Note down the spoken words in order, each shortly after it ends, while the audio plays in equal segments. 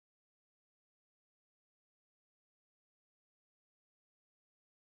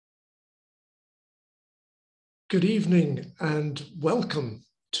Good evening and welcome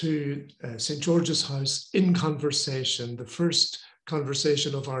to St. George's House in Conversation, the first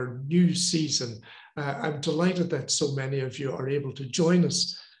conversation of our new season. I'm delighted that so many of you are able to join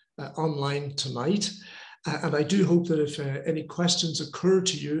us online tonight. And I do hope that if any questions occur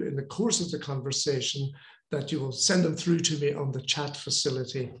to you in the course of the conversation, that you will send them through to me on the chat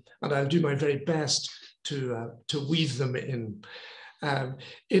facility, and I'll do my very best to weave them in.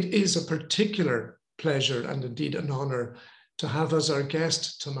 It is a particular pleasure and indeed an honour to have as our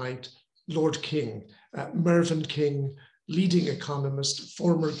guest tonight Lord King, Mervyn King, leading economist,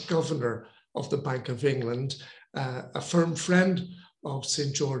 former governor of the Bank of England, a firm friend of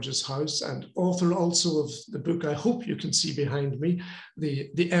St. George's House and author also of the book I hope you can see behind me,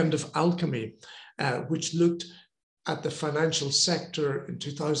 The End of Alchemy, which looked at the financial sector in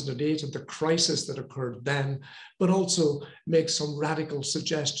 2008 and the crisis that occurred then, but also makes some radical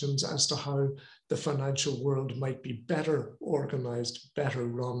suggestions as to how the financial world might be better organized, better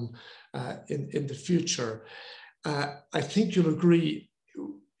run in the future. I think you'll agree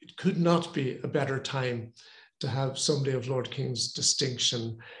it could not be a better time to have somebody of Lord King's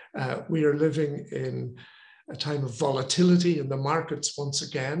distinction. We are living in a time of volatility in the markets once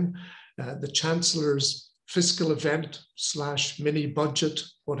again. The Chancellor's fiscal event / mini budget,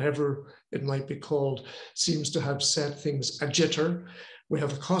 whatever it might be called, seems to have set things ajitter. We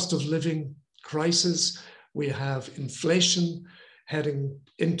have a cost of living crisis, we have inflation heading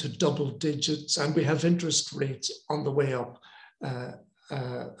into double digits, and we have interest rates on the way up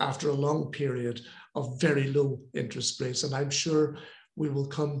after a long period of very low interest rates. And I'm sure we will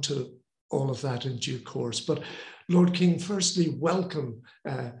come to all of that in due course. But Lord King, firstly, welcome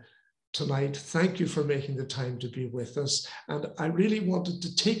tonight. Thank you for making the time to be with us. And I really wanted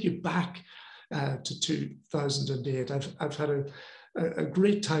to take you back to 2008. I've had a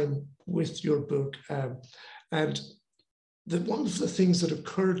great time with your book. And one of the things that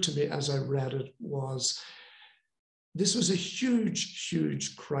occurred to me as I read it was this was a huge,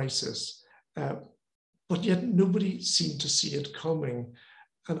 huge crisis, but yet nobody seemed to see it coming.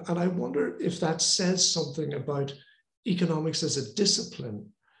 And I wonder if that says something about economics as a discipline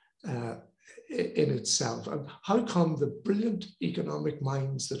in itself. And how come the brilliant economic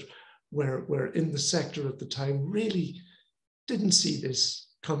minds that were in the sector at the time really didn't see this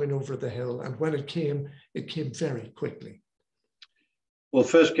coming over the hill? And when it came very quickly. Well,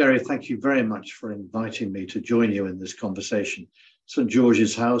 first, Gary, thank you very much for inviting me to join you in this conversation. St.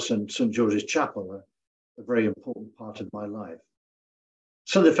 George's House and St. George's Chapel are a very important part of my life.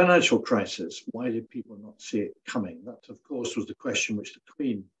 So the financial crisis, why did people not see it coming? That, of course, was the question which the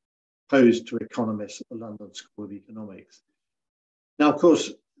Queen posed to economists at the London School of Economics. Now, of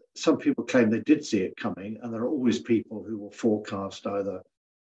course, some people claim they did see it coming, and there are always people who will forecast either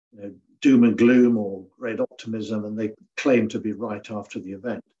doom and gloom or great optimism, and they claim to be right after the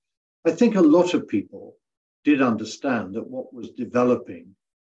event. I think a lot of people did understand that what was developing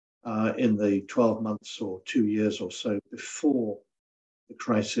in the 12 months or 2 years or so before the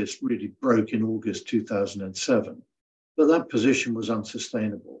crisis really broke in August 2007, that position was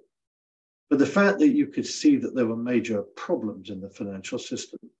unsustainable. But the fact that you could see that there were major problems in the financial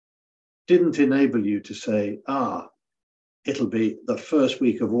system didn't enable you to say, it'll be the first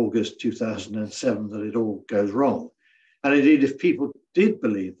week of August 2007 that it all goes wrong. And indeed, if people did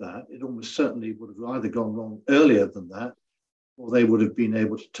believe that, it almost certainly would have either gone wrong earlier than that, or they would have been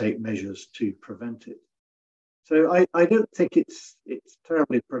able to take measures to prevent it. So I don't think it's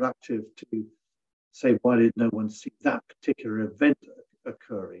terribly productive to say, why did no one see that particular event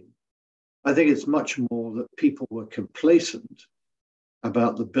occurring? I think it's much more that people were complacent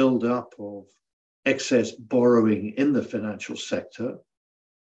about the build-up of excess borrowing in the financial sector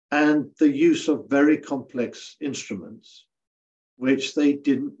and the use of very complex instruments, which they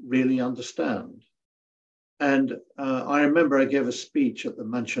didn't really understand. And I remember I gave a speech at the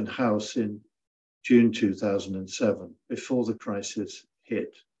Mansion House in June 2007, before the crisis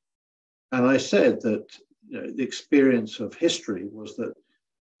hit. And I said that the experience of history was that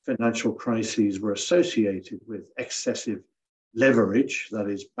financial crises were associated with excessive leverage, that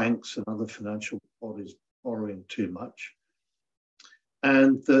is, banks and other financial bodies borrowing too much,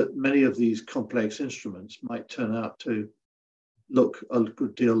 and that many of these complex instruments might turn out to look a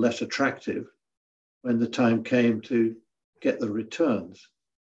good deal less attractive when the time came to get the returns.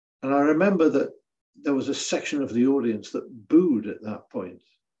 And I remember that there was a section of the audience that booed at that point.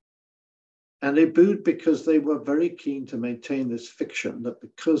 And they booed because they were very keen to maintain this fiction that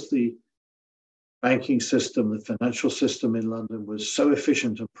because the banking system, the financial system in London was so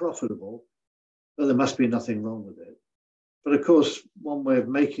efficient and profitable, that there must be nothing wrong with it. But of course, one way of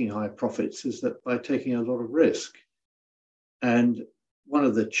making high profits is that by taking a lot of risk. And one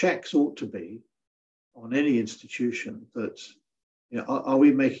of the checks ought to be on any institution that, are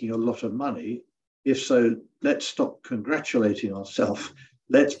we making a lot of money? If so, let's stop congratulating ourselves.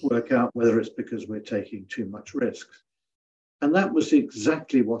 Let's work out whether it's because we're taking too much risk. And that was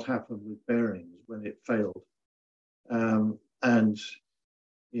exactly what happened with Barings when it failed. And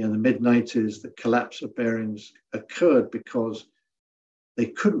in the mid-90s, the collapse of Barings occurred because they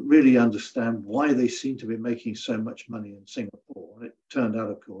couldn't really understand why they seemed to be making so much money in Singapore. And it turned out,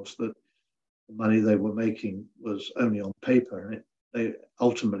 of course, that the money they were making was only on paper, and they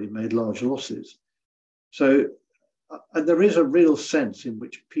ultimately made large losses. So there is a real sense in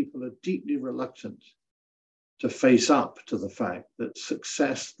which people are deeply reluctant to face up to the fact that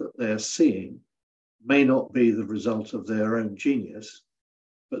success that they're seeing may not be the result of their own genius,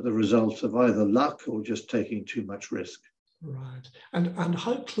 but the result of either luck or just taking too much risk. Right. And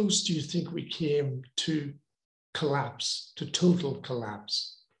how close do you think we came to collapse, to total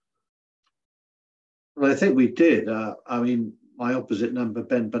collapse? Well, I think we did. My opposite number,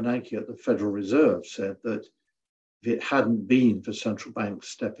 Ben Bernanke at the Federal Reserve, said that if it hadn't been for central banks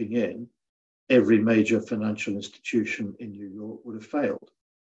stepping in, every major financial institution in New York would have failed.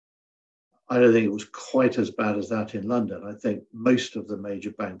 I don't think it was quite as bad as that in London. I think most of the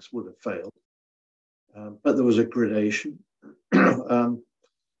major banks would have failed. But there was a gradation. But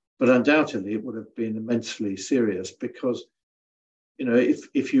undoubtedly, it would have been immensely serious because,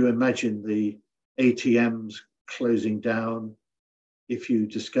 if you imagine the ATMs closing down, if you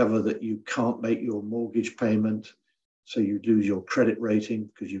discover that you can't make your mortgage payment, so you lose your credit rating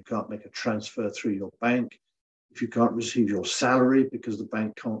because you can't make a transfer through your bank, if you can't receive your salary because the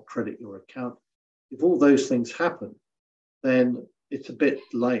bank can't credit your account, if all those things happen, then it's a bit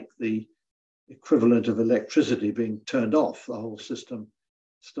like the equivalent of electricity being turned off. The whole system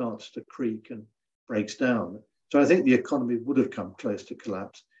starts to creak and breaks down. So I think the economy would have come close to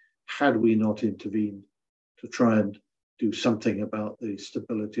collapse had we not intervened to try and do something about the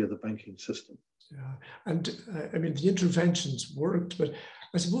stability of the banking system. Yeah, and the interventions worked, but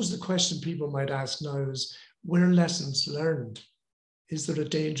I suppose the question people might ask now is, were lessons learned? Is there a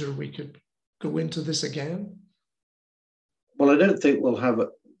danger we could go into this again? Well, I don't think we'll have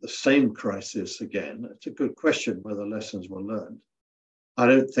the same crisis again. It's a good question whether lessons were learned. I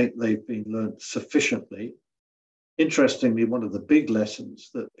don't think they've been learned sufficiently. Interestingly, one of the big lessons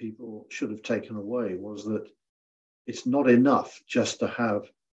that people should have taken away was that it's not enough just to have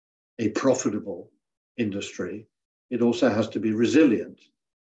a profitable industry. It also has to be resilient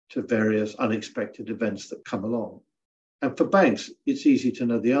to various unexpected events that come along. And for banks, it's easy to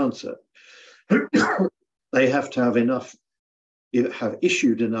know the answer. They have to have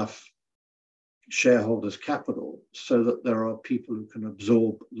issued enough shareholders' capital so that there are people who can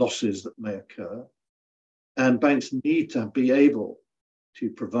absorb losses that may occur. And banks need to be able to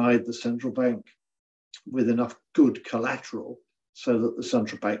provide the central bank with enough good collateral so that the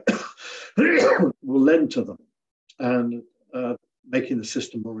central bank will lend to them. And making the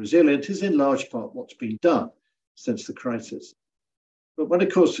system more resilient is in large part what's been done since the crisis. But when,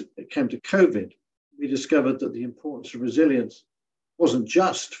 of course, it came to COVID, we discovered that the importance of resilience wasn't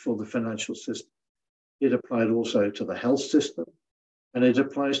just for the financial system. It applied also to the health system, and it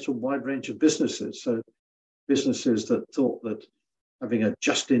applies to a wide range of businesses. So businesses that thought that having a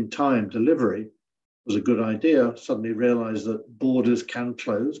just-in-time delivery was a good idea suddenly realized that borders can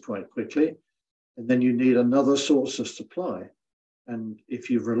close quite quickly, and then you need another source of supply. And if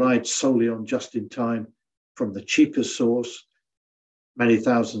you've relied solely on just-in-time from the cheapest source, many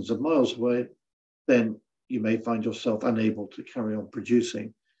thousands of miles away, then you may find yourself unable to carry on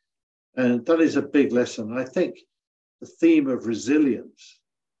producing. And that is a big lesson. I think the theme of resilience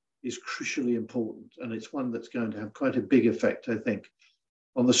is crucially important, and it's one that's going to have quite a big effect, I think,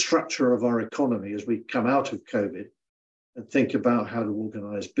 on the structure of our economy as we come out of COVID and think about how to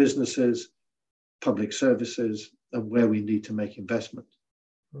organize businesses, public services, and where we need to make investment.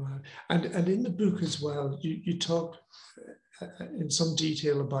 Right. And in the book as well, you talk in some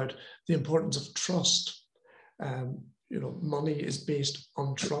detail about the importance of trust. Money is based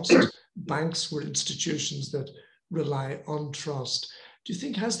on trust. Banks were institutions that rely on trust. Do you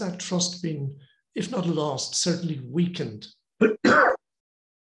think, has that trust been, if not lost, certainly weakened?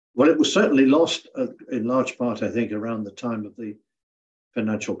 Well, it was certainly lost in large part, I think, around the time of the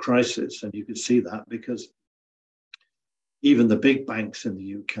financial crisis. And you could see that because even the big banks in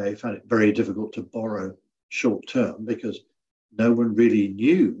the UK found it very difficult to borrow short term because no one really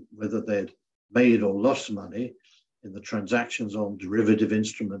knew whether they'd made or lost money in the transactions on derivative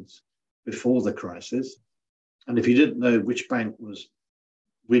instruments before the crisis. And if you didn't know which bank was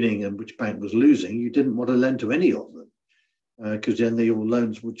winning and which bank was losing, you didn't want to lend to any of them, because then your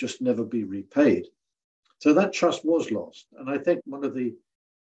loans would just never be repaid. So that trust was lost. And I think one of the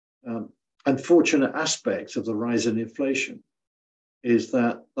unfortunate aspects of the rise in inflation is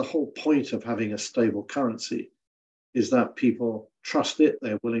that the whole point of having a stable currency is that people trust it.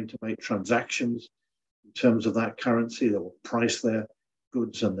 They're willing to make transactions in terms of that currency. They will price their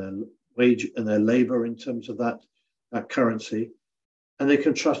goods and their wage and their labor in terms of that currency. And they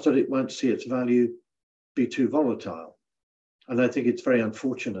can trust that it won't see its value be too volatile. And I think it's very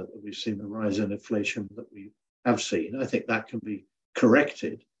unfortunate that we've seen the rise in inflation that we have seen. I think that can be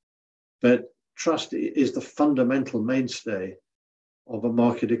corrected. But trust is the fundamental mainstay of a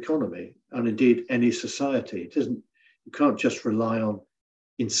market economy, and indeed any society. You can't just rely on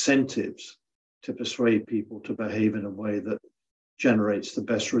incentives to persuade people to behave in a way that generates the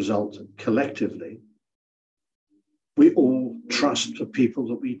best result collectively. We all trust the people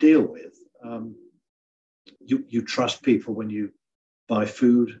that we deal with. You trust people when you buy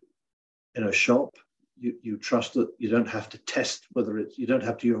food in a shop. You trust that you don't have to test you don't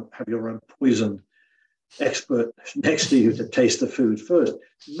have to have your own poison expert next to you to taste the food first.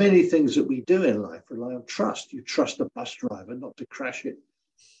 Many things that we do in life rely on trust. You trust a bus driver not to crash it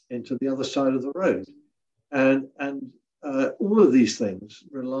into the other side of the road. And all of these things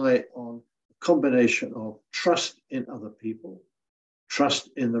rely on a combination of trust in other people, trust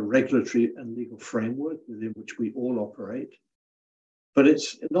in the regulatory and legal framework within which we all operate. But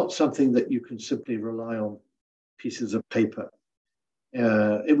it's not something that you can simply rely on pieces of paper.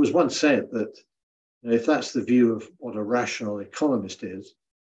 It was once said that if that's the view of what a rational economist is,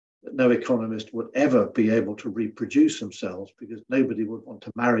 that no economist would ever be able to reproduce themselves, because nobody would want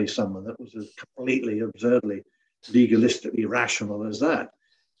to marry someone that was as completely, absurdly, legalistically rational as that.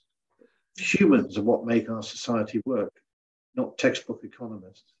 Humans are what make our society work, not textbook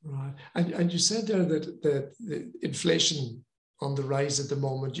economists. Right. And you said there that the inflation on the rise at the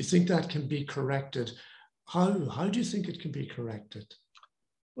moment, you think that can be corrected. How do you think it can be corrected?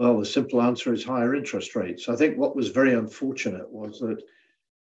 Well, the simple answer is higher interest rates. I think what was very unfortunate was that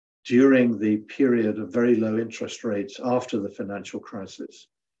during the period of very low interest rates after the financial crisis,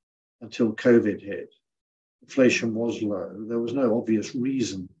 until COVID hit, inflation was low. There was no obvious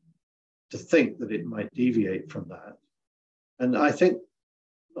reason to think that it might deviate from that. And I think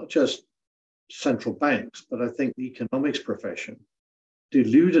not just central banks, but I think the economics profession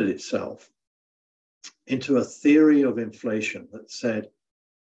deluded itself into a theory of inflation that said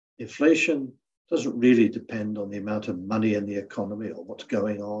inflation doesn't really depend on the amount of money in the economy or what's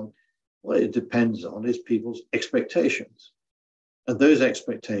going on. What it depends on is people's expectations. And those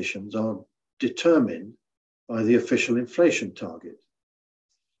expectations are determined by the official inflation target.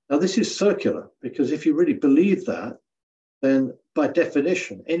 Now, this is circular, because if you really believe that, then by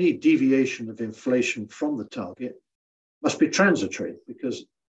definition, any deviation of inflation from the target must be transitory, because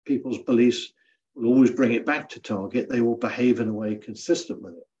people's beliefs will always bring it back to target. They will behave in a way consistent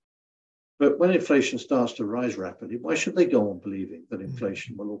with it. But when inflation starts to rise rapidly, why should they go on believing that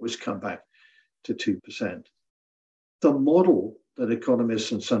inflation will always come back to 2%? The model that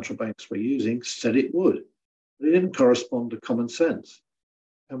economists and central banks were using said it would. But it didn't correspond to common sense.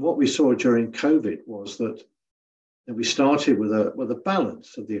 And what we saw during COVID was that we started with a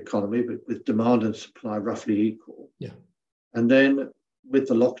balance of the economy, but with demand and supply roughly equal. Yeah. And then with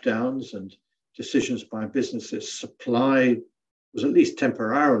the lockdowns and decisions by businesses, supply was at least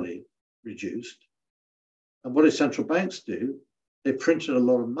temporarily reduced. And what did central banks do? They printed a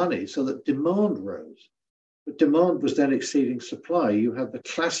lot of money so that demand rose. But demand was then exceeding supply. You had the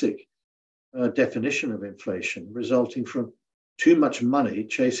classic definition of inflation resulting from too much money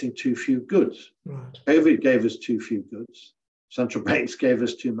chasing too few goods. Right. COVID gave us too few goods. Central banks gave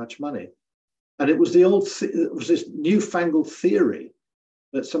us too much money. And it was it was this newfangled theory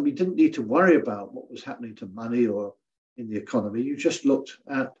that somebody didn't need to worry about what was happening to money or in the economy. You just looked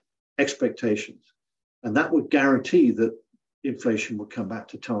at expectations, and that would guarantee that inflation would come back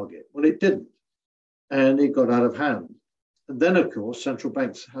to target. Well, it didn't, and it got out of hand. And then, of course, central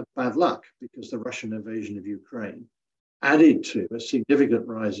banks had bad luck, because the Russian invasion of Ukraine added to a significant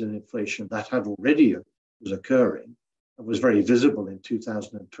rise in inflation that had already was occurring and was very visible in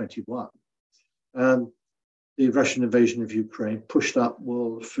 2021. The Russian invasion of Ukraine pushed up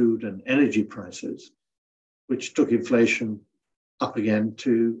world food and energy prices, which took inflation up again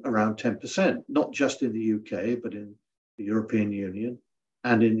to around 10%, not just in the UK, but in the European Union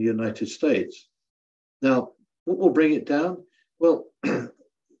and in the United States. Now, what will bring it down? Well,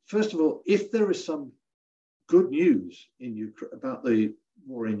 first of all, if there is some good news in about the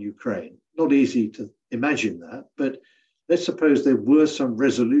war in Ukraine, not easy to imagine that, but let's suppose there were some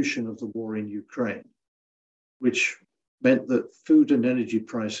resolution of the war in Ukraine, which meant that food and energy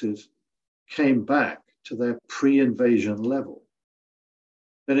prices came back to their pre-invasion level.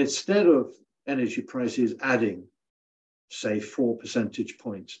 Then instead of energy prices adding, say, 4 percentage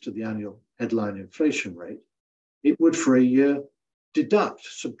points to the annual headline inflation rate, it would for a year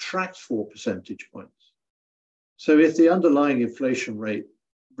subtract 4 percentage points. So if the underlying inflation rate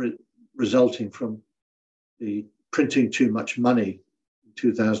resulting from the printing too much money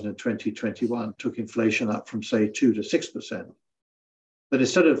in 2020-21 took inflation up from, say, 2 to 6%, but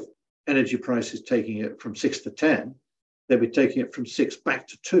instead of energy prices taking it from 6 to 10, they'd be taking it from 6 back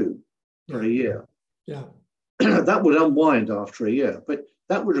to 2 for a year. Yeah. That would unwind after a year, but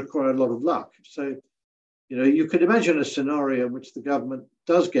that would require a lot of luck. So, you could imagine a scenario in which the government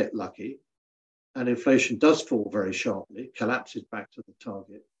does get lucky and inflation does fall very sharply, collapses back to the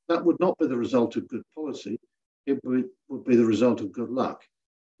target. That would not be the result of good policy. It would be the result of good luck.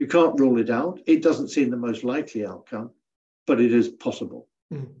 You can't rule it out. It doesn't seem the most likely outcome, but it is possible.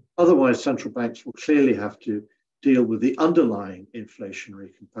 Otherwise, central banks will clearly have to deal with the underlying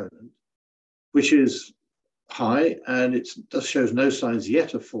inflationary component, which is high, and it shows no signs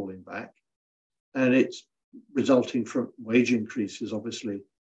yet of falling back. And it's resulting from wage increases, obviously,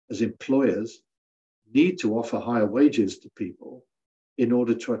 as employers need to offer higher wages to people in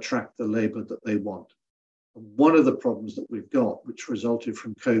order to attract the labor that they want. And one of the problems that we've got, which resulted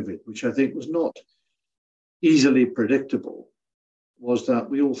from COVID, which I think was not easily predictable, was that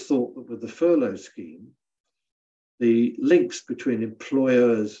we all thought that with the furlough scheme, the links between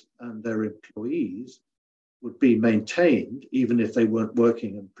employers and their employees would be maintained, even if they weren't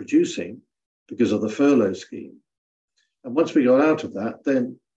working and producing, because of the furlough scheme. And once we got out of that,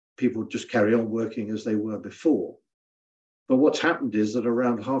 then people just carry on working as they were before. But what's happened is that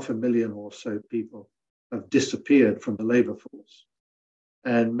around 500,000 or so people have disappeared from the labor force.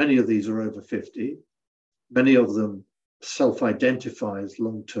 And many of these are over 50. Many of them self-identify as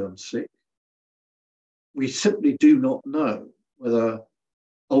long-term sick. We simply do not know whether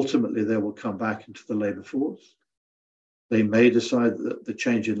ultimately they will come back into the labor force. They may decide that the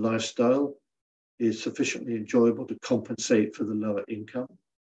change in lifestyle is sufficiently enjoyable to compensate for the lower income.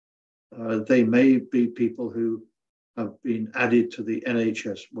 They may be people who have been added to the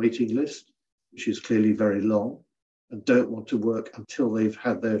NHS waiting list, which is clearly very long, and don't want to work until they've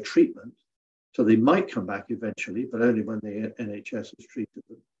had their treatment. So they might come back eventually, but only when the NHS has treated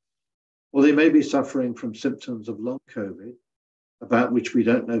them. Or they may be suffering from symptoms of long COVID, about which we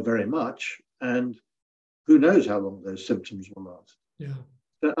don't know very much, and who knows how long those symptoms will last. Yeah.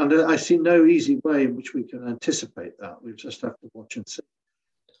 And I see no easy way in which we can anticipate that. We just have to watch and see.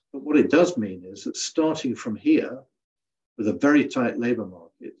 But what it does mean is that starting from here, with a very tight labour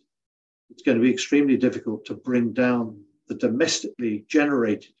market, it's going to be extremely difficult to bring down the domestically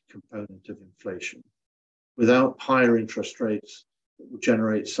generated component of inflation without higher interest rates that will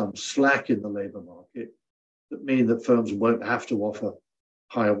generate some slack in the labour market that mean that firms won't have to offer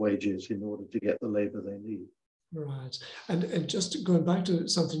higher wages in order to get the labour they need. Right. And just going back to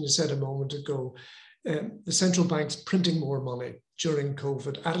something you said a moment ago, the central banks printing more money during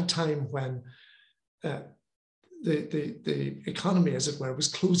COVID at a time when the economy, as it were, was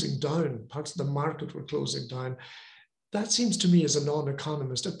closing down, parts of the market were closing down. That seems to me, as a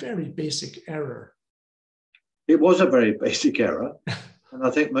non-economist, a very basic error. It was a very basic error, and I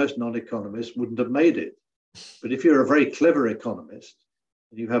think most non-economists wouldn't have made it. But if you're a very clever economist,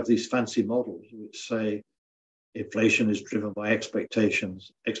 and you have these fancy models which say inflation is driven by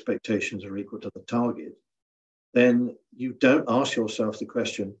expectations are equal to the target, then you don't ask yourself the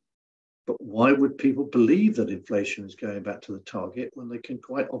question, but why would people believe that inflation is going back to the target when they can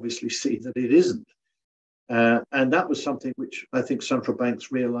quite obviously see that it isn't? And that was something which I think central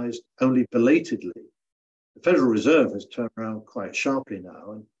banks realized only belatedly. The Federal Reserve has turned around quite sharply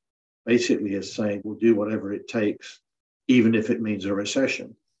now and basically is saying we'll do whatever it takes, even if it means a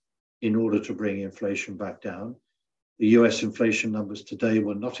recession, in order to bring inflation back down. The US inflation numbers today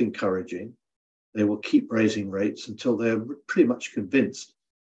were not encouraging. They will keep raising rates until they're pretty much convinced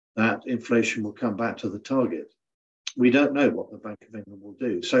that inflation will come back to the target. We don't know what the Bank of England will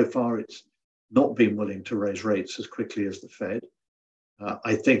do. So far, it's not been willing to raise rates as quickly as the Fed.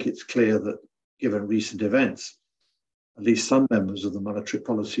 I think it's clear that given recent events, at least some members of the Monetary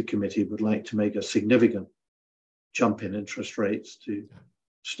Policy Committee would like to make a significant jump in interest rates to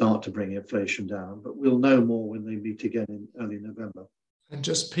start to bring inflation down. But we'll know more when they meet again in early November. And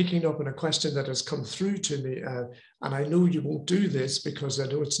just picking up on a question that has come through to me, and I know you won't do this because I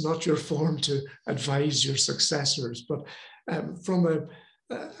know it's not your form to advise your successors, but from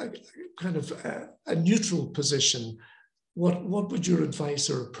a kind of a neutral position, what would your advice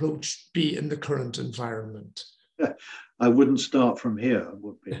or approach be in the current environment? I wouldn't start from here,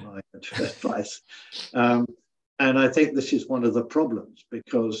 would be my advice. And I think this is one of the problems,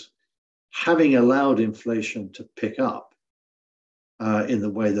 because having allowed inflation to pick up in the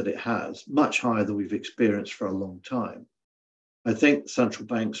way that it has, much higher than we've experienced for a long time, I think central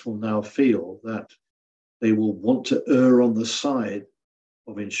banks will now feel that they will want to err on the side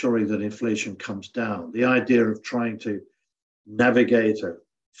of ensuring that inflation comes down. The idea of trying to navigate a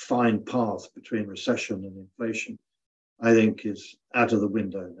fine path between recession and inflation, I think, is out of the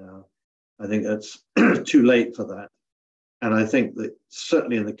window now. I think that's too late for that. And I think that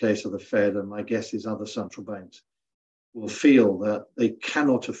certainly in the case of the Fed, and my guess is other central banks, will feel that they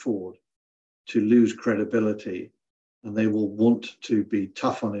cannot afford to lose credibility, and they will want to be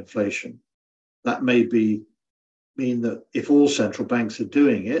tough on inflation. That may mean that if all central banks are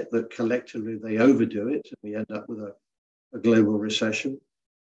doing it, that collectively they overdo it and we end up with a global recession.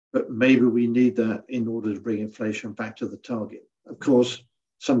 But maybe we need that in order to bring inflation back to the target. Of course,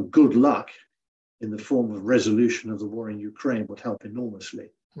 some good luck in the form of resolution of the war in Ukraine would help enormously.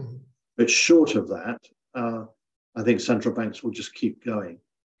 Mm-hmm. But short of that, I think central banks will just keep going.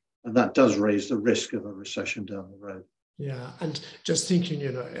 And that does raise the risk of a recession down the road. Yeah, and just thinking,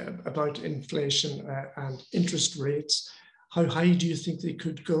 about inflation and interest rates, how high do you think they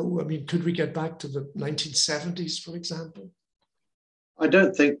could go? I mean, could we get back to the 1970s, for example? I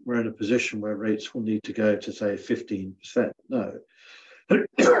don't think we're in a position where rates will need to go to, say, 15%. No. But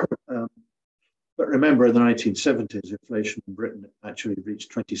remember, in the 1970s, inflation in Britain actually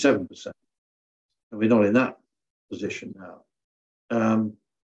reached 27%. And we're not in that position now.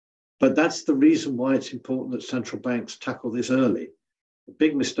 But that's the reason why it's important that central banks tackle this early. The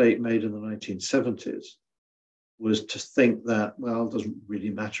big mistake made in the 1970s was to think that, well, it doesn't really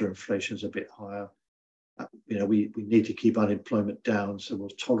matter, inflation's a bit higher. We need to keep unemployment down, so we'll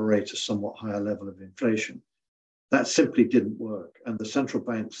tolerate a somewhat higher level of inflation. That simply didn't work. And the central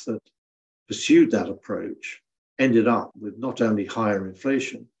banks that pursued that approach ended up with not only higher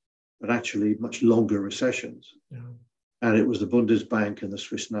inflation, but actually much longer recessions. Yeah. And it was the Bundesbank and the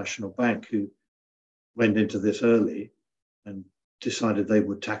Swiss National Bank who went into this early and decided they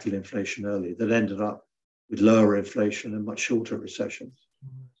would tackle inflation early, that ended up with lower inflation and much shorter recessions.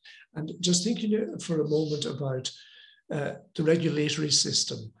 And just thinking for a moment about the regulatory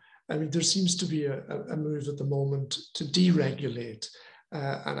system, I mean, there seems to be a move at the moment to deregulate.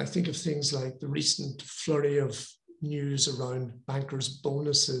 And I think of things like the recent flurry of news around bankers'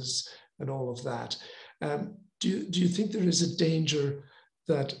 bonuses and all of that. Do you think there is a danger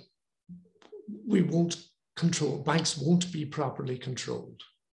that banks won't be properly controlled?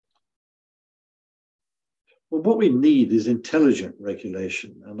 Well, what we need is intelligent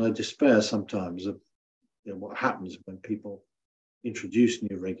regulation. And I despair sometimes of what happens when people introduce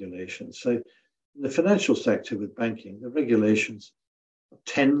new regulations. So in the financial sector with banking, the regulations are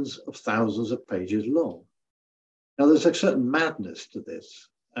tens of thousands of pages long. Now, there's a certain madness to this.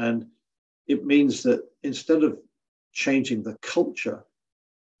 And it means that instead of changing the culture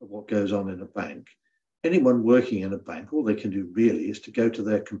of what goes on in a bank, anyone working in a bank, all they can do really is to go to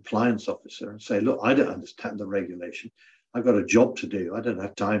their compliance officer and say, look, I don't understand the regulation. I've got a job to do. I don't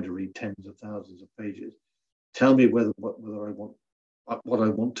have time to read tens of thousands of pages. Tell me whether what I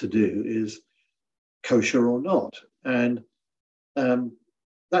want to do is kosher or not. And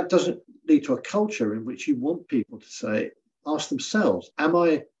that doesn't lead to a culture in which you want people to ask themselves,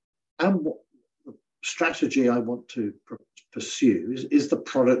 what the strategy I want to pursue, is the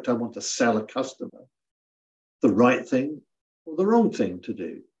product I want to sell a customer the right thing or the wrong thing to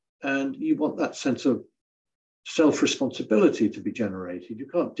do? And you want that sense of self-responsibility to be generated. You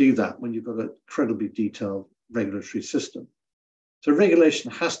can't do that when you've got an incredibly detailed regulatory system. So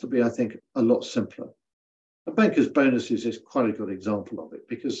regulation has to be, I think, a lot simpler. And bankers' bonuses is quite a good example of it,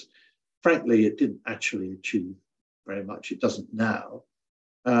 because frankly, it didn't actually achieve very much. It doesn't now.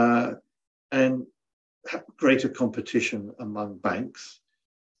 And greater competition among banks,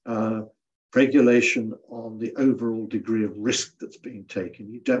 regulation on the overall degree of risk that's being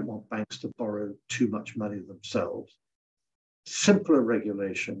taken. You don't want banks to borrow too much money themselves. Simpler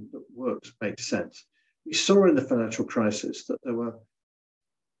regulation that works, makes sense. We saw in the financial crisis that there were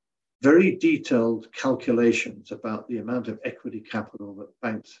very detailed calculations about the amount of equity capital that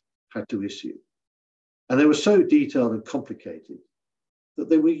banks had to issue. And they were so detailed and complicated that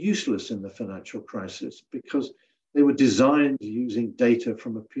they were useless in the financial crisis, because they were designed using data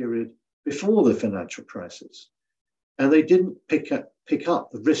from a period before the financial crisis. And they didn't pick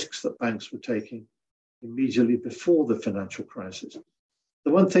up the risks that banks were taking immediately before the financial crisis.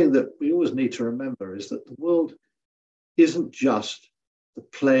 the one thing that we always need to remember is that the world isn't just the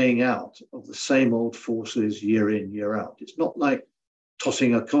playing out of the same old forces year in, year out. It's not like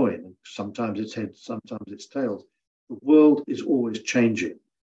tossing a coin. Sometimes it's heads, sometimes it's tails. The world is always changing.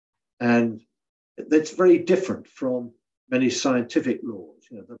 And that's very different from many scientific laws.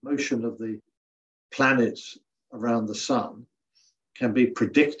 You know, the motion of the planets around the sun can be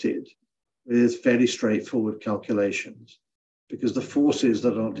predicted with fairly straightforward calculations because the forces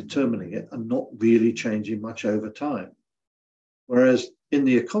that are determining it are not really changing much over time. Whereas in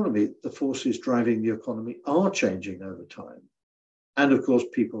the economy, the forces driving the economy are changing over time. And of course,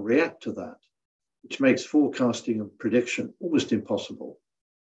 people react to that, which makes forecasting and prediction almost impossible.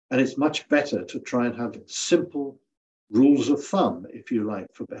 And it's much better to try and have simple rules of thumb, if you like,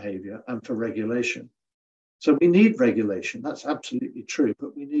 for behavior and for regulation. So we need regulation, that's absolutely true,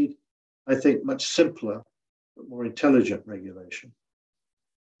 but we need, I think, much simpler, but more intelligent regulation.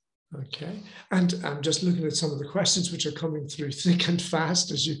 Okay, and I'm just looking at some of the questions which are coming through thick and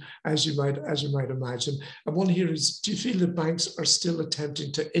fast, as you might imagine. And one here is: do you feel that banks are still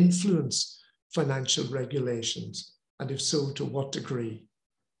attempting to influence financial regulations, and if so, to what degree?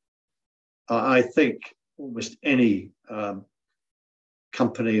 I think almost any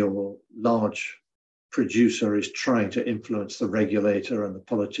company or large producer is trying to influence the regulator and the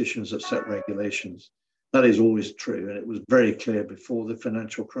politicians that set regulations. That is always true, and it was very clear before the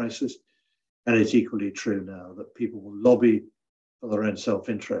financial crisis, and it's equally true now that people will lobby for their own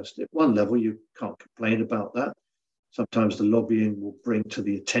self-interest. At one level, you can't complain about that. Sometimes the lobbying will bring to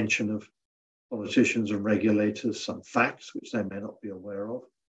the attention of politicians and regulators some facts which they may not be aware of.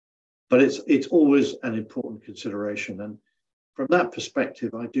 But it's always an important consideration. And from that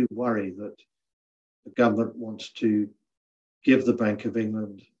perspective, I do worry that the government wants to give the Bank of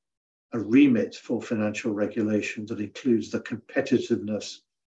England a remit for financial regulation that includes the competitiveness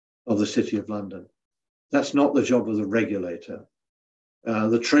of the City of London. That's not the job of the regulator.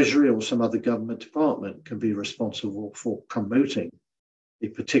 The Treasury or some other government department can be responsible for promoting a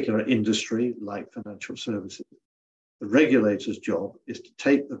particular industry like financial services. The regulator's job is to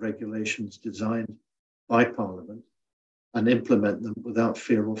take the regulations designed by Parliament and implement them without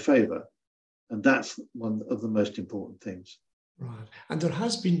fear or favour. And that's one of the most important things. Right. And there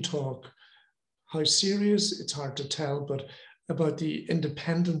has been talk, how serious, it's hard to tell, but about the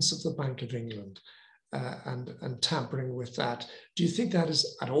independence of the Bank of England and tampering with that. Do you think that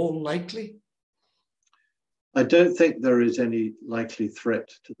is at all likely? I don't think there is any likely threat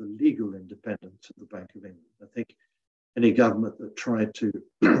to the legal independence of the Bank of England. I think any government that tried to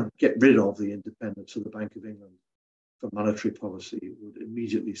get rid of the independence of the Bank of England for monetary policy would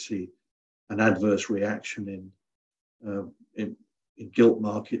immediately see an adverse reaction in gilt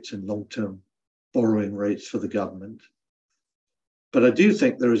markets and long-term borrowing rates for the government. But I do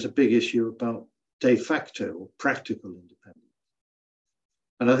think there is a big issue about de facto or practical independence.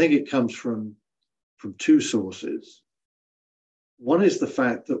 And I think it comes from two sources. One is the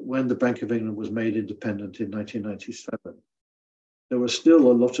fact that when the Bank of England was made independent in 1997, there were still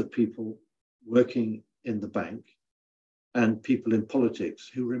a lot of people working in the bank and people in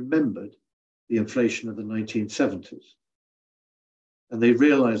politics who remembered the inflation of the 1970s. And they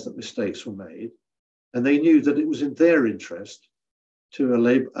realized that mistakes were made, and they knew that it was in their interest to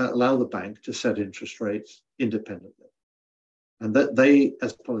allow the bank to set interest rates independently, and that they,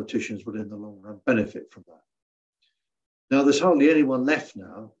 as politicians, would in the long run benefit from that. Now, there's hardly anyone left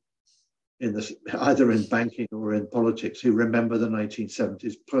now, in this, either in banking or in politics, who remember the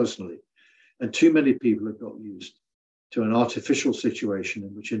 1970s personally. And too many people have got used to an artificial situation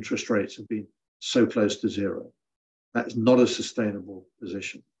in which interest rates have been so close to zero. That's not a sustainable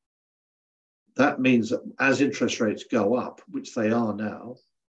position. That means that as interest rates go up, which they are now,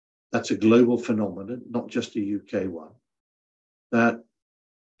 that's a global phenomenon, not just a UK one, that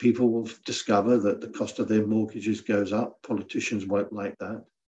people will discover that the cost of their mortgages goes up. Politicians won't like that.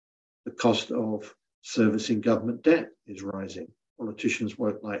 The cost of servicing government debt is rising. Politicians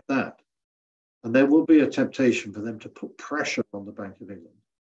won't like that. And there will be a temptation for them to put pressure on the Bank of England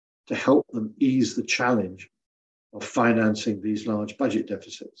to help them ease the challenge of financing these large budget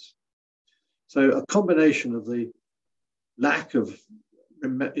deficits. So a combination of the lack of,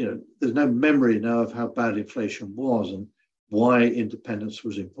 there's no memory now of how bad inflation was and why independence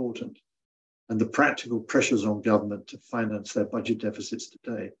was important, and the practical pressures on government to finance their budget deficits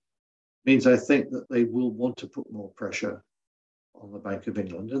today means I think that they will want to put more pressure on the Bank of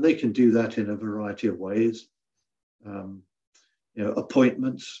England, and they can do that in a variety of ways.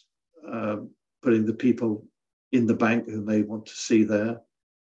 Appointments, putting the people in the bank whom they want to see there.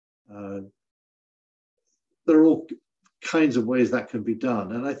 There are all kinds of ways that can be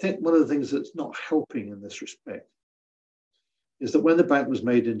done. And I think one of the things that's not helping in this respect is that when the bank was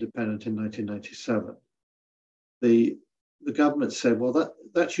made independent in 1997, the government said, well,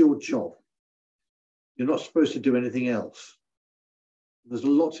 that's your job. You're not supposed to do anything else. There's a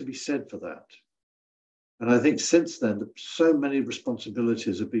lot to be said for that. And I think since then, so many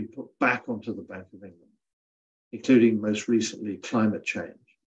responsibilities have been put back onto the Bank of England, including most recently climate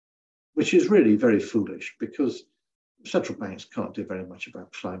change, which is really very foolish because central banks can't do very much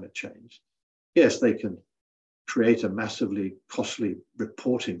about climate change. Yes, they can create a massively costly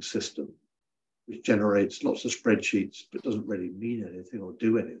reporting system, which generates lots of spreadsheets, but doesn't really mean anything or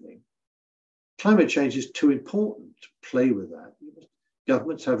do anything. Climate change is too important to play with that.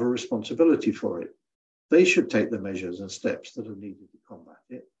 Governments have a responsibility for it. They should take the measures and steps that are needed to combat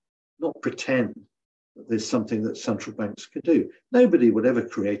it, not pretend that there's something that central banks can do. Nobody would ever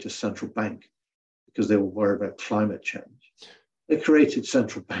create a central bank because they were worried about climate change. They created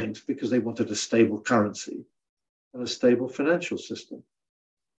central banks because they wanted a stable currency and a stable financial system.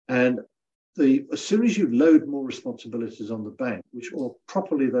 And as soon as you load more responsibilities on the bank, which are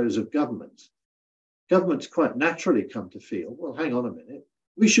properly those of governments quite naturally come to feel, well, hang on a minute,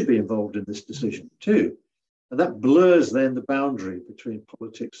 we should be involved in this decision too. And that blurs then the boundary between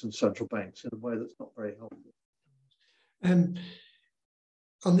politics and central banks in a way that's not very helpful.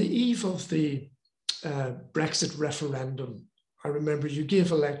 On the eve of the Brexit referendum, I remember you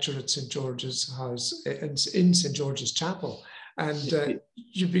gave a lecture at St. George's House, in St. George's Chapel, and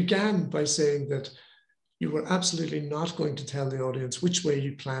you began by saying that you were absolutely not going to tell the audience which way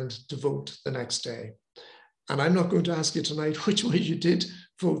you planned to vote the next day. And I'm not going to ask you tonight which way you did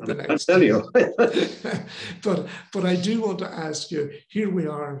vote the next day. But I do want to ask you, here we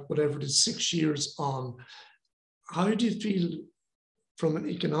are, whatever it is, 6 years on. How do you feel from an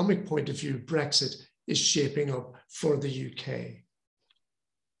economic point of view, Brexit is shaping up for the UK?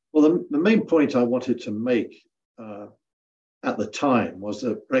 Well, the main point I wanted to make at the time was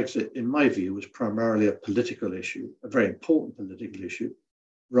that Brexit, in my view, was primarily a political issue, a very important political issue,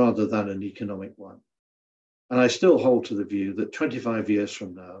 rather than an economic one. And I still hold to the view that 25 years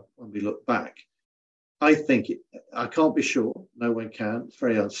from now, when we look back, I think, I can't be sure, no one can, it's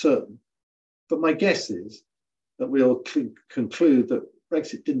very uncertain, but my guess is that we'll conclude that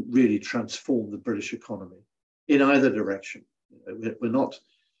Brexit didn't really transform the British economy in either direction. We're not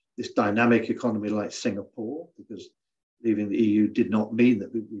this dynamic economy like Singapore, because leaving the EU did not mean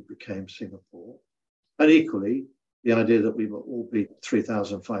that we became Singapore. And equally, the idea that we will all be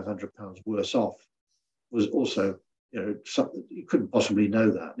 £3,500 worse off was also, something you couldn't possibly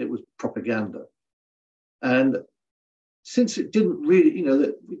know that. It was propaganda. And since it didn't really,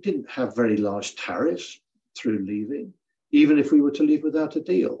 that we didn't have very large tariffs through leaving, even if we were to leave without a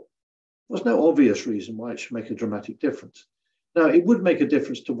deal, there's no obvious reason why it should make a dramatic difference. Now, it would make a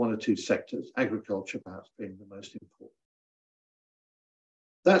difference to one or two sectors, agriculture perhaps being the most important.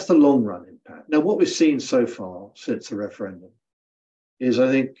 That's the long run impact. Now, what we've seen so far since the referendum is, I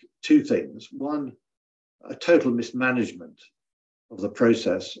think, two things. One, a total mismanagement of the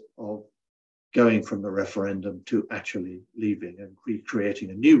process of going from the referendum to actually leaving and recreating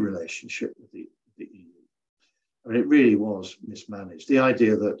a new relationship with the EU. I mean, it really was mismanaged. The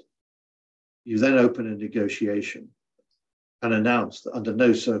idea that you then open a negotiation and announce that under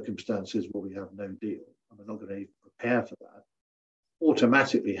no circumstances will we have no deal, and we're not going to even prepare for that,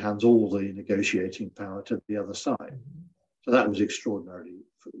 automatically hands all the negotiating power to the other side. So that was extraordinarily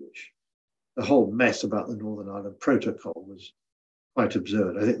foolish. The whole mess about the Northern Ireland Protocol was quite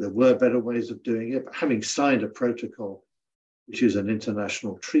absurd. I think there were better ways of doing it, but having signed a protocol, which is an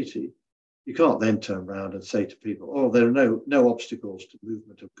international treaty, you can't then turn around and say to people, oh, there are no obstacles to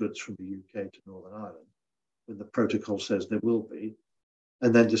movement of goods from the UK to Northern Ireland, when the protocol says there will be,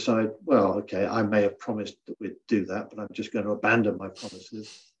 and then decide, well, okay, I may have promised that we'd do that, but I'm just going to abandon my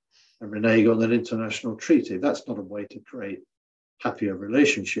promises and renege on an international treaty. That's not a way to create happier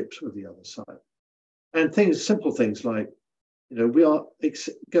relationships with the other side. And simple things like,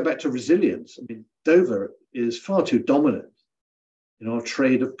 go back to resilience. I mean, Dover is far too dominant in our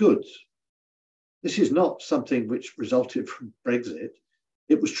trade of goods. This is not something which resulted from Brexit.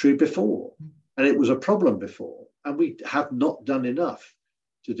 It was true before, and it was a problem before. And we have not done enough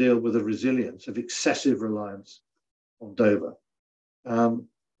to deal with the resilience of excessive reliance on Dover.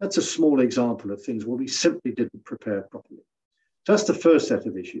 That's a small example of things where we simply didn't prepare properly. So that's the first set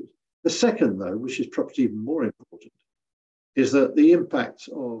of issues. The second, though, which is perhaps even more important, is that the impacts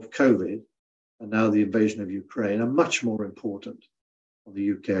of COVID and now the invasion of Ukraine are much more important on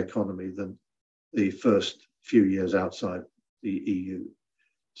the UK economy than the first few years outside the EU.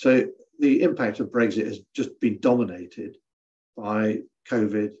 So the impact of Brexit has just been dominated by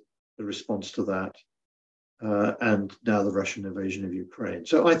COVID, the response to that, and now the Russian invasion of Ukraine.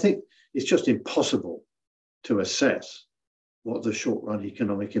 So I think it's just impossible to assess what the short-run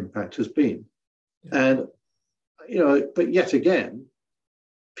economic impact has been. Yeah. And, but yet again,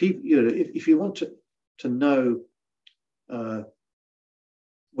 people, if you want to know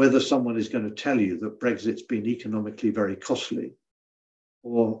whether someone is going to tell you that Brexit's been economically very costly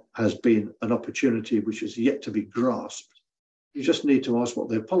or has been an opportunity which is yet to be grasped, you just need to ask what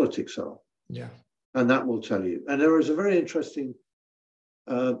their politics are. Yeah. And that will tell you. And there is a very interesting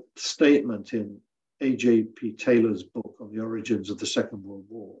statement in A.J.P. Taylor's book on the origins of the Second World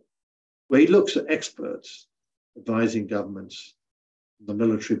War, where he looks at experts advising governments on the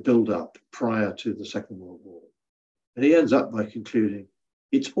military build-up prior to the Second World War. And he ends up by concluding,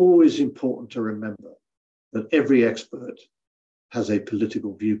 it's always important to remember that every expert has a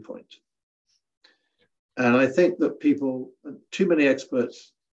political viewpoint. And I think that too many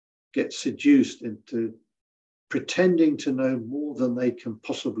experts get seduced into pretending to know more than they can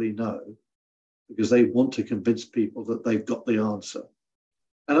possibly know because they want to convince people that they've got the answer.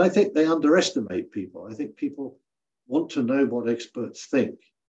 And I think they underestimate people. I think people want to know what experts think,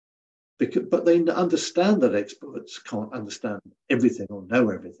 but they understand that experts can't understand everything or know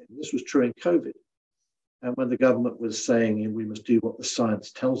everything. This was true in COVID. And when the government was saying we must do what the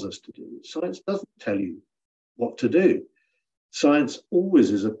science tells us to do, science doesn't tell you what to do. Science always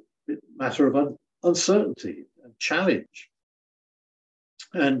is a matter of uncertainty and challenge.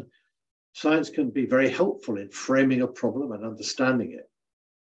 And science can be very helpful in framing a problem and understanding it.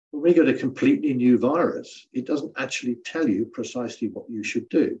 But when you get a completely new virus, it doesn't actually tell you precisely what you should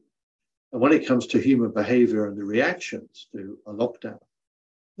do. And when it comes to human behavior and the reactions to a lockdown,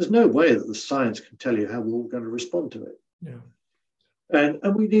 there's no way that the science can tell you how we're all going to respond to it. Yeah.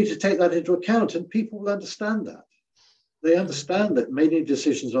 And we need to take that into account, and people will understand that. They understand that many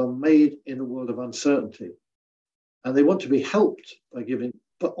decisions are made in a world of uncertainty, and they want to be helped by giving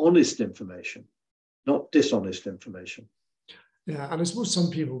honest information, not dishonest information. Yeah, and I suppose some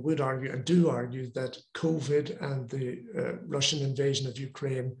people would argue and do argue that COVID and the Russian invasion of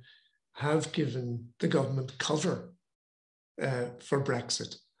Ukraine have given the government cover for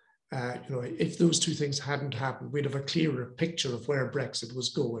Brexit. If those two things hadn't happened, we'd have a clearer picture of where Brexit was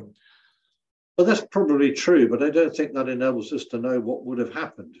going. Well, that's probably true, but I don't think that enables us to know what would have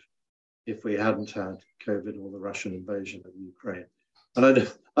happened if we hadn't had COVID or the Russian invasion of Ukraine. And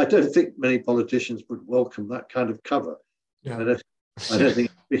I don't think many politicians would welcome that kind of cover. Yeah. I don't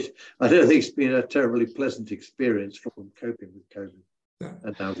think it's been a terribly pleasant experience for them coping with COVID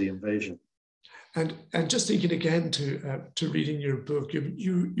and now the invasion. And just thinking again to reading your book,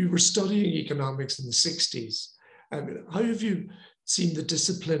 you were studying economics in the 60s. How have you seen the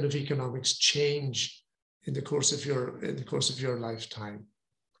discipline of economics change in the course of your lifetime?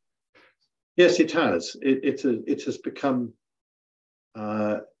 Yes, it has. It has become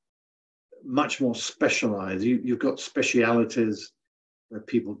much more specialized. You've got specialities where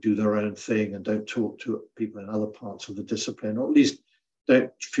people do their own thing and don't talk to people in other parts of the discipline, or at least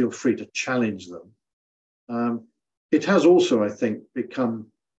don't feel free to challenge them. It has also, I think, become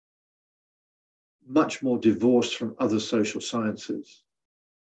much more divorced from other social sciences.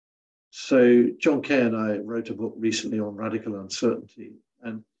 So John Kay and I wrote a book recently on radical uncertainty.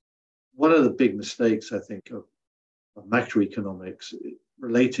 And one of the big mistakes, I think, of macroeconomics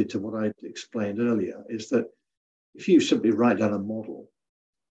related to what I explained earlier is that if you simply write down a model,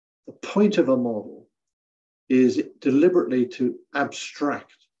 the point of a model is deliberately to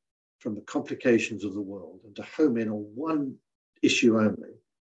abstract from the complications of the world and to home in on one issue only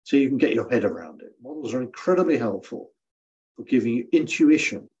so you can get your head around it. Models are incredibly helpful for giving you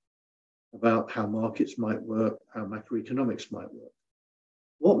intuition about how markets might work, how macroeconomics might work.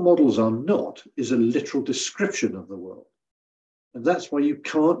 What models are not is a literal description of the world. And that's why you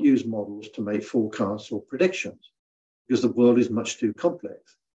can't use models to make forecasts or predictions, because the world is much too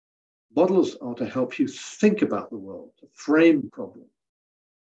complex. Models are to help you think about the world, to frame problems.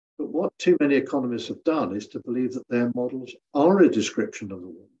 But what too many economists have done is to believe that their models are a description of the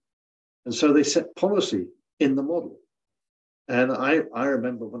world. And so they set policy in the model. And I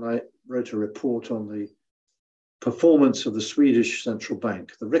remember when I wrote a report on the performance of the Swedish central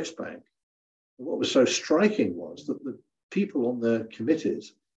bank, the Riksbank, what was so striking was that the people on their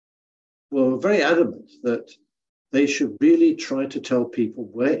committees were very adamant that they should really try to tell people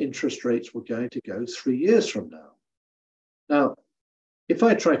where interest rates were going to go 3 years from now. Now, if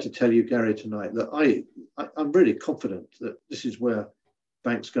I try to tell you, Gary, tonight that I'm really confident that this is where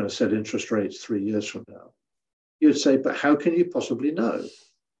bank's going to set interest rates 3 years from now, you'd say, but how can you possibly know?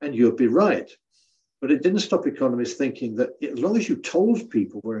 And you'd be right. But it didn't stop economists thinking that as long as you told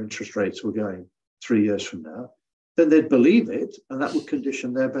people where interest rates were going 3 years from now, then they'd believe it, and that would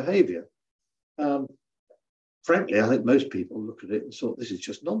condition their behavior. Frankly, I think most people look at it and thought, this is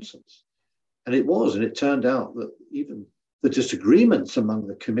just nonsense. And it was, and it turned out that even the disagreements among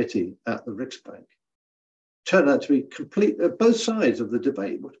the committee at the Riksbank turned out to be complete, both sides of the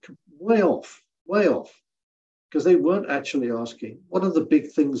debate were way off, because they weren't actually asking, what are the big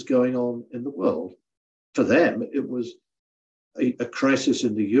things going on in the world? For them, it was a crisis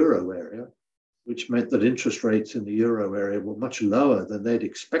in the euro area, which meant that interest rates in the euro area were much lower than they'd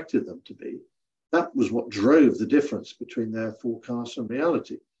expected them to be. That was what drove the difference between their forecasts and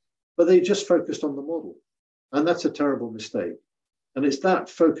reality. But they just focused on the model. And that's a terrible mistake. And it's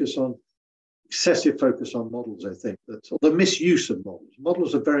that excessive focus on models, I think, or the misuse of models.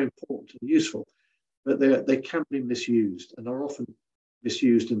 Models are very important and useful, but they can be misused and are often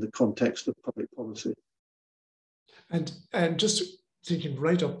misused in the context of public policy. And just thinking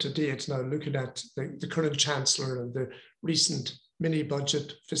right up to date now, looking at the current Chancellor and the recent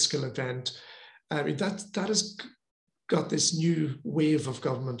mini-budget fiscal event, I mean, that has got this new wave of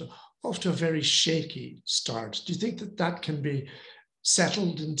government off to a very shaky start. Do you think that can be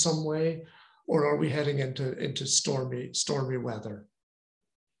settled in some way, or are we heading into stormy weather?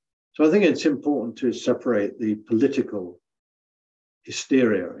 So I think it's important to separate the political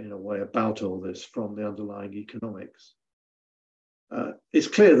hysteria, in a way, about all this from the underlying economics. It's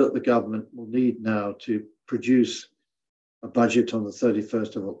clear that the government will need now to produce a budget on the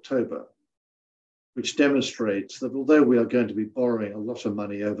 31st of October, which demonstrates that although we are going to be borrowing a lot of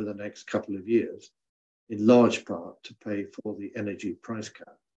money over the next couple of years, in large part to pay for the energy price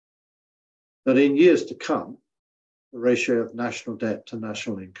cap, that in years to come, the ratio of national debt to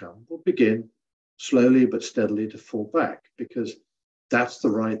national income will begin slowly but steadily to fall back, because that's the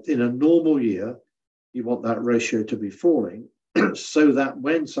right, in a normal year, you want that ratio to be falling so that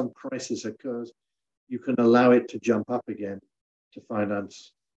when some crisis occurs, you can allow it to jump up again to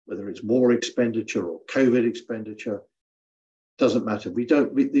finance, whether it's more expenditure or COVID expenditure, doesn't matter.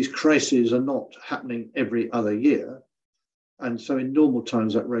 These crises are not happening every other year. And so in normal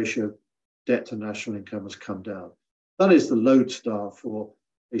times, that ratio of debt to national income has come down. That is the lodestar for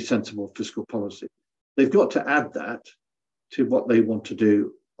a sensible fiscal policy. They've got to add that to what they want to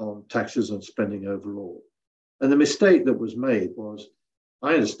do on taxes and spending overall. And the mistake that was made was,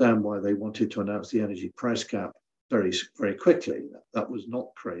 I understand why they wanted to announce the energy price cap very, very quickly. That was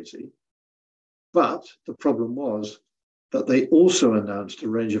not crazy. But the problem was that they also announced a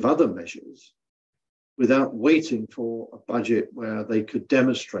range of other measures without waiting for a budget where they could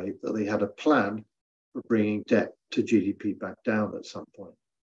demonstrate that they had a plan for bringing debt to GDP back down at some point.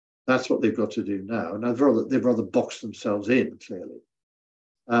 That's what they've got to do now. And they've rather boxed themselves in, clearly.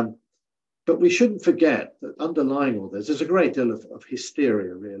 But we shouldn't forget that underlying all this, there's a great deal of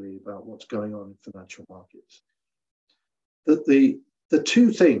hysteria, really, about what's going on in financial markets. That the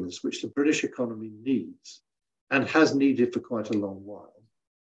two things which the British economy needs, and has needed for quite a long while,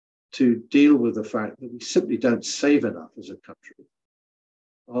 to deal with the fact that we simply don't save enough as a country,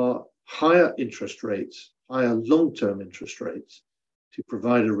 are higher interest rates, higher long-term interest rates, to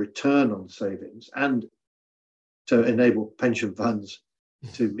provide a return on savings and to enable pension funds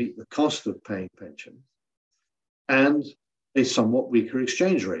to meet the cost of paying pensions, and a somewhat weaker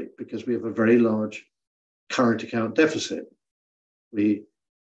exchange rate, because we have a very large current account deficit. We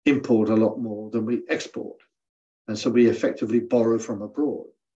import a lot more than we export, and so we effectively borrow from abroad.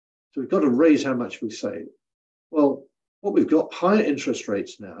 So we've got to raise how much we save. Well, what we've got, higher interest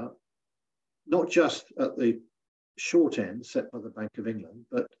rates now, not just at the short end set by the Bank of England,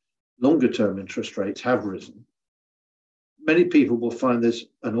 but longer term interest rates have risen. Many people will find this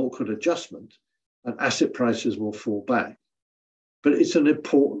an awkward adjustment and asset prices will fall back. But it's an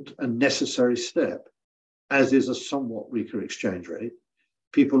important and necessary step, as is a somewhat weaker exchange rate.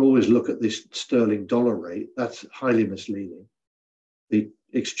 People always look at this sterling dollar rate. That's highly misleading. The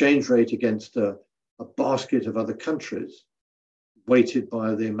exchange rate against a basket of other countries, weighted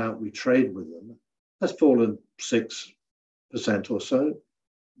by the amount we trade with them, has fallen 6% or so.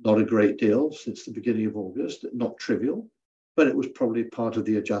 Not a great deal since the beginning of August, not trivial, but it was probably part of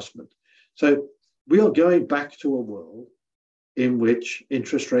the adjustment. So we are going back to a world in which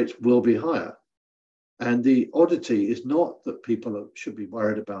interest rates will be higher. And the oddity is not that people should be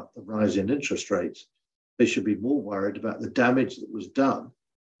worried about the rise in interest rates. They should be more worried about the damage that was done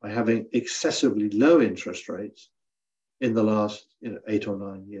by having excessively low interest rates in the last 8 or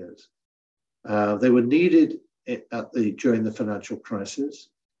 9 years. They were needed during the financial crisis,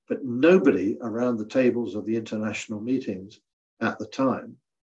 but nobody around the tables of the international meetings at the time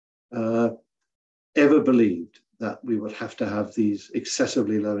ever believed that we would have to have these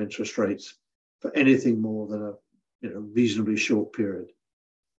excessively low interest rates for anything more than a reasonably short period.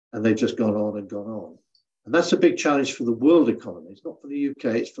 And they've just gone on and gone on. And that's a big challenge for the world economy. It's not for the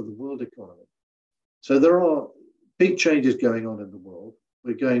UK, it's for the world economy. So there are big changes going on in the world.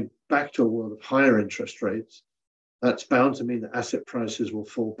 We're going back to a world of higher interest rates. That's bound to mean that asset prices will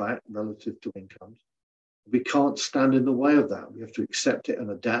fall back relative to incomes. We can't stand in the way of that. We have to accept it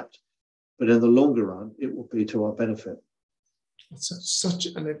and adapt. But in the longer run, it will be to our benefit. It's such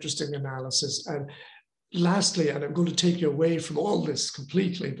an interesting analysis. And lastly, and I'm going to take you away from all this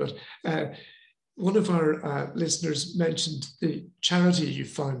completely, but one of our listeners mentioned the charity you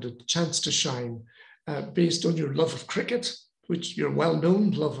founded, Chance to Shine, based on your love of cricket, which your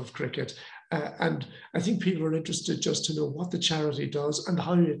well-known love of cricket. And I think people are interested just to know what the charity does and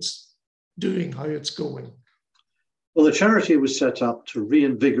how it's doing, how it's going. Well, the charity was set up to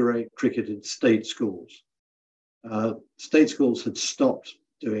reinvigorate cricket in state schools. State schools had stopped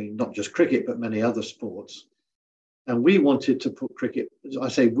doing not just cricket, but many other sports. And we wanted to put cricket, I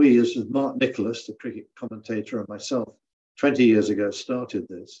say we, as Mark Nicholas, the cricket commentator, and myself, 20 years ago started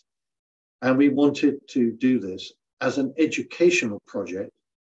this. And we wanted to do this as an educational project,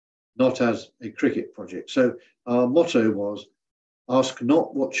 not as a cricket project. So our motto was, ask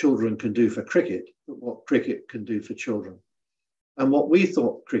not what children can do for cricket, but what cricket can do for children. And what we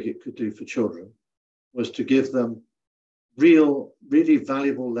thought cricket could do for children was to give them really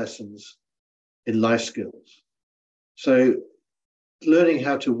valuable lessons in life skills. So learning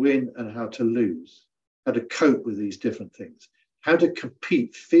how to win and how to lose, how to cope with these different things, how to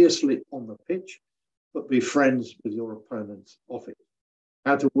compete fiercely on the pitch, but be friends with your opponents off it,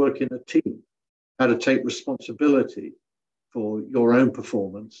 how to work in a team, how to take responsibility for your own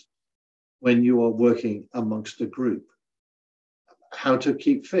performance when you are working amongst a group, how to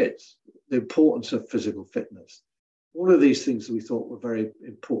keep fit, the importance of physical fitness. All of these things we thought were very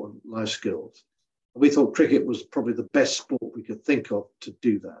important life skills. And we thought cricket was probably the best sport we could think of to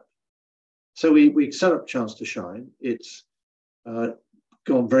do that. So we set up Chance to Shine. It's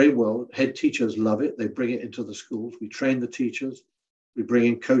gone very well. Head teachers love it. They bring it into the schools. We train the teachers. We bring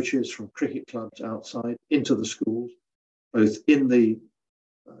in coaches from cricket clubs outside into the schools, both in the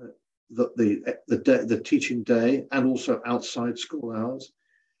teaching day and also outside school hours.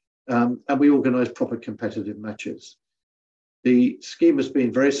 And we organise proper competitive matches. The scheme has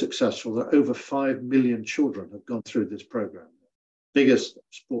been very successful. There are over 5 million children have gone through this programme. Biggest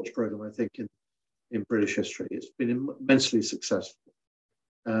sports programme, I think, in British history. It's been immensely successful.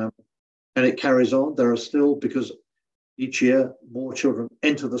 And it carries on. There are still, because each year more children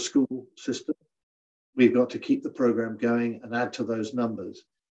enter the school system, we've got to keep the programme going and add to those numbers.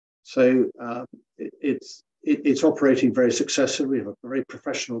 So it's operating very successfully. We have a very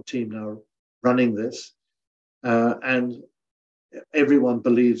professional team now running this, and everyone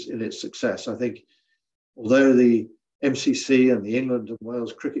believes in its success. I think, although the MCC and the England and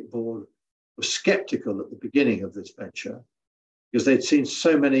Wales Cricket Board were sceptical at the beginning of this venture, because they'd seen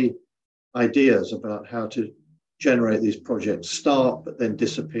so many ideas about how to generate these projects start, but then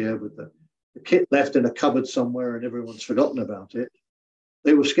disappear with the kit left in a cupboard somewhere and everyone's forgotten about it.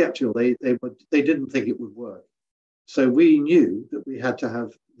 They were skeptical. They didn't think it would work. So we knew that we had to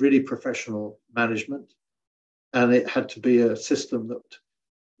have really professional management, and it had to be a system that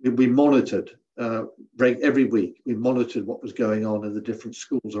we monitored every week. We monitored what was going on in the different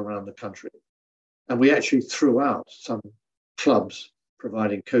schools around the country. And we actually threw out some clubs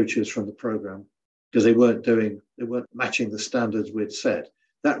providing coaches from the program because they weren't matching the standards we'd set.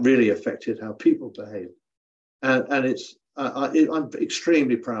 That really affected how people behaved. And I'm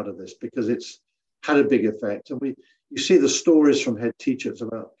extremely proud of this because it's had a big effect. And you see the stories from head teachers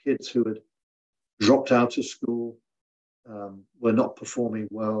about kids who had dropped out of school, were not performing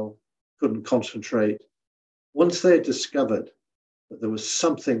well, couldn't concentrate. Once they had discovered that there was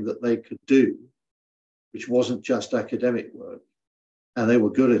something that they could do, which wasn't just academic work, and they were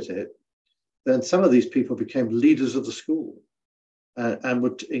good at it, then some of these people became leaders of the school and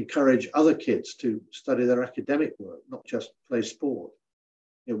would encourage other kids to study their academic work, not just play sport.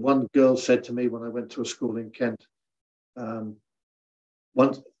 You know, one girl said to me when I went to a school in Kent,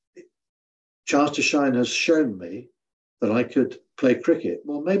 Chance to Shine has shown me that I could play cricket.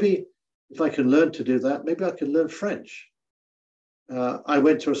 Well, maybe if I can learn to do that, maybe I can learn French. I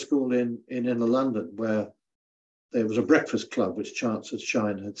went to a school in inner London where there was a breakfast club which Chance to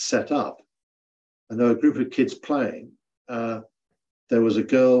Shine had set up. And there were a group of kids playing. There was a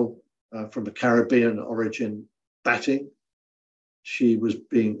girl from the Caribbean origin batting.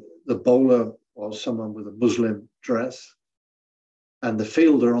 The bowler was someone with a Muslim dress. and the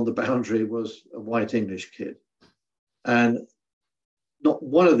fielder on the boundary was a white English kid. And not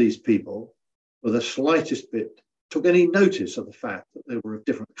one of these people, with the slightest bit, took any notice of the fact that they were of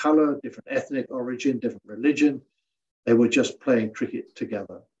different colour, different ethnic origin, different religion. They were just playing cricket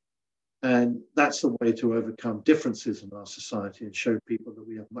together. And that's the way to overcome differences in our society and show people that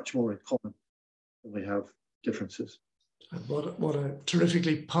we have much more in common than we have differences. And what a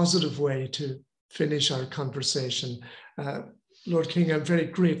terrifically positive way to finish our conversation. Lord King, I'm very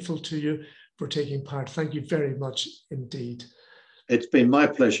grateful to you for taking part. Thank you very much indeed. It's been my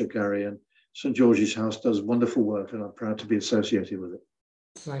pleasure, Gary, and St. George's House does wonderful work, and I'm proud to be associated with it.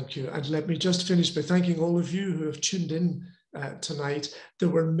 Thank you. And let me just finish by thanking all of you who have tuned in tonight. There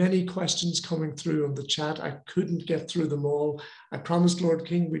were many questions coming through on the chat. I couldn't get through them all. I promised Lord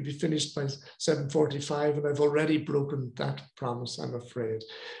King we'd be finished by 7:45, and I've already broken that promise, I'm afraid.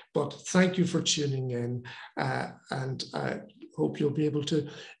 But thank you for tuning in, and I hope you'll be able to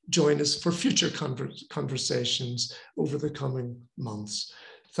join us for future conversations over the coming months.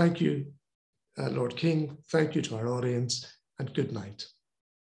 Thank you, Lord King. Thank you to our audience, and good night.